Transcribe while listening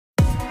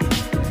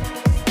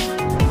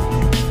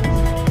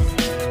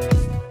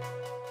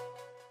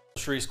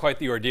Sharice, quite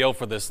the ordeal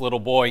for this little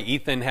boy.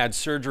 Ethan had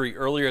surgery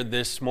earlier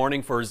this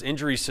morning for his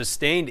injuries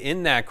sustained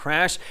in that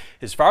crash.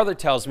 His father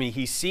tells me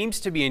he seems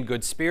to be in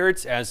good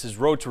spirits as his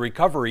road to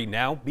recovery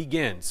now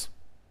begins.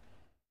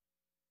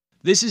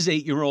 This is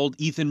 8-year-old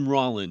Ethan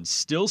Rollins,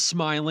 still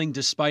smiling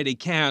despite a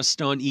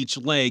cast on each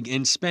leg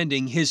and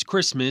spending his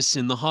Christmas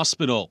in the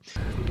hospital.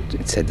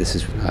 It said this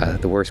is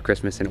the worst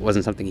Christmas, and it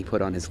wasn't something he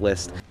put on his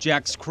list.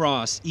 Jax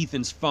Cross,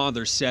 Ethan's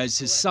father, says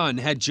his son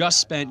had just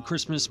spent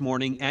Christmas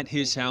morning at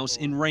his house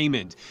in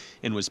Raymond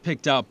and was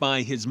picked up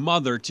by his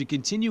mother to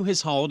continue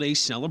his holiday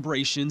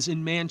celebrations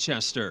in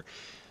Manchester.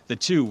 The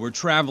two were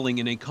traveling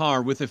in a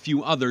car with a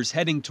few others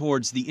heading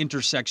towards the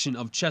intersection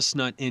of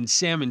Chestnut and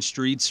Salmon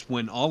Streets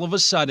when all of a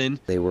sudden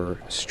they were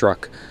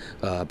struck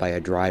by a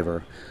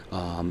driver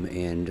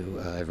and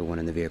everyone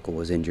in the vehicle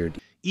was injured.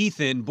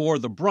 Ethan bore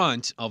the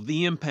brunt of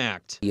the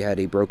impact. He had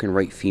a broken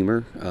right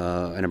femur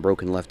and a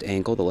broken left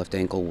ankle. The left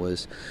ankle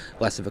was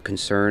less of a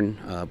concern,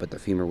 but the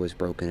femur was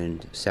broken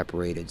and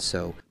separated.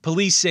 So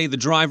police say the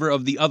driver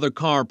of the other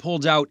car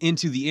pulled out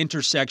into the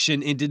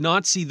intersection and did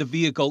not see the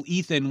vehicle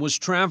Ethan was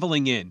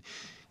traveling in.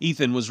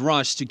 Ethan was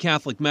rushed to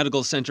Catholic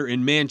Medical Center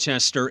in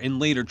Manchester and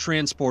later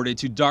transported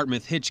to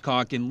Dartmouth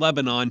Hitchcock in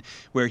Lebanon,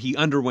 where he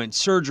underwent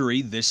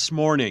surgery this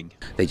morning.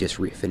 They just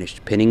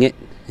finished pinning it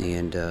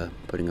and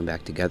putting him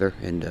back together,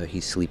 and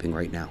he's sleeping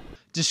right now.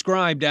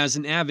 Described as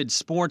an avid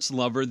sports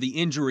lover, the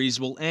injuries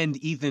will end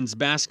Ethan's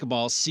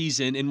basketball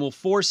season and will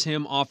force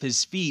him off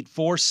his feet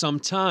for some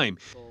time.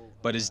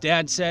 But his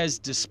dad says,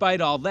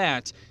 despite all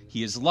that,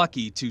 he is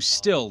lucky to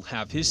still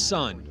have his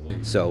son.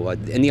 So,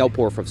 and the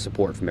outpour of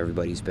support from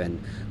everybody's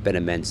been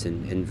immense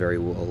and very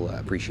well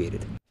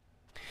appreciated.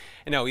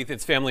 And now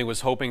Ethan's family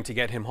was hoping to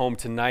get him home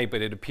tonight,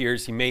 but it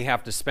appears he may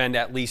have to spend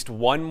at least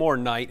one more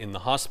night in the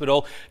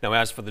hospital. Now,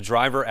 as for the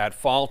driver at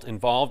fault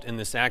involved in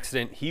this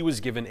accident, he was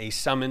given a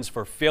summons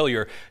for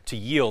failure to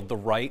yield the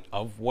right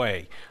of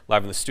way.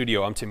 Live in the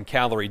studio, I'm Tim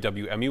Callery,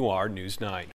 WMUR News 9.